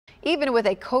Even with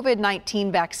a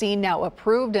COVID-19 vaccine now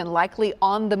approved and likely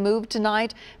on the move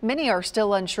tonight, many are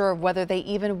still unsure of whether they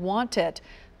even want it.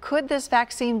 Could this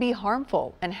vaccine be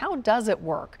harmful, and how does it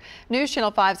work? News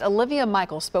Channel 5's Olivia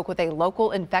Michael spoke with a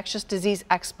local infectious disease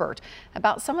expert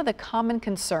about some of the common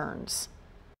concerns.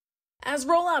 As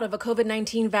rollout of a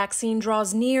COVID-19 vaccine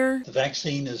draws near, the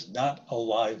vaccine is not a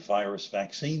live virus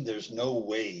vaccine. There's no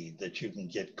way that you can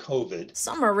get COVID.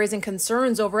 Some are raising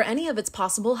concerns over any of its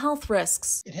possible health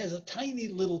risks. It has a tiny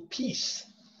little piece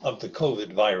of the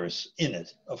COVID virus in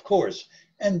it, of course,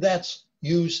 and that's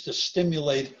used to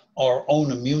stimulate our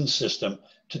own immune system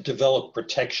to develop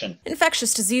protection.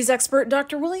 Infectious disease expert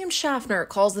Dr. Schaffner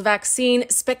calls the vaccine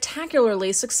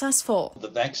spectacularly successful. The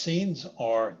vaccines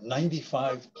are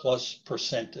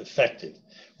 95+% effective,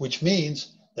 which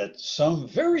means that some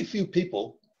very few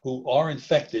people who are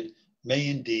infected may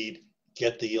indeed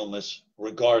get the illness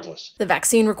regardless. The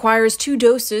vaccine requires 2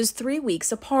 doses 3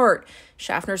 weeks apart.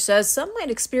 Schaffner says some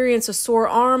might experience a sore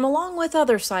arm along with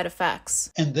other side effects.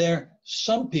 And there are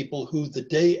some people who the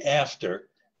day after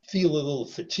feel a little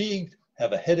fatigued,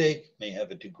 have a headache, may have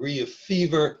a degree of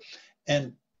fever,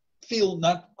 and feel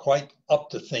not quite up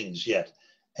to things yet.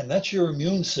 And that's your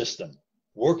immune system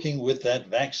working with that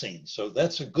vaccine. So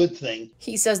that's a good thing.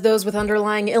 He says those with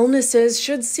underlying illnesses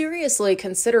should seriously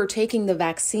consider taking the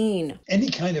vaccine. Any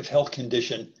kind of health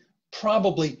condition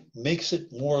probably makes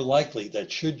it more likely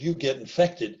that should you get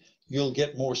infected, you'll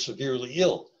get more severely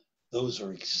ill. Those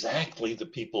are exactly the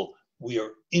people we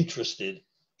are interested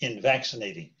in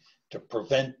vaccinating to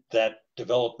prevent that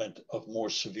development of more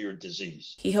severe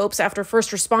disease. He hopes after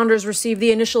first responders receive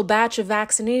the initial batch of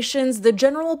vaccinations, the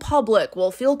general public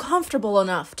will feel comfortable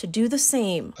enough to do the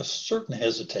same. A certain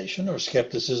hesitation or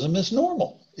skepticism is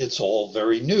normal. It's all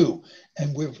very new,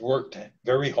 and we've worked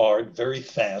very hard, very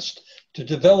fast to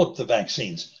develop the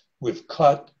vaccines. We've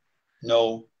cut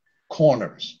no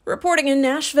corners. Reporting in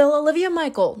Nashville, Olivia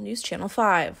Michael, News Channel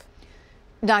 5.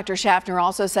 Dr. Schaffner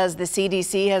also says the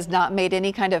CDC has not made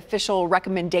any kind of official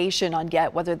recommendation on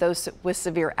yet whether those with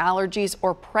severe allergies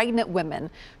or pregnant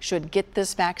women should get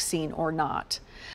this vaccine or not.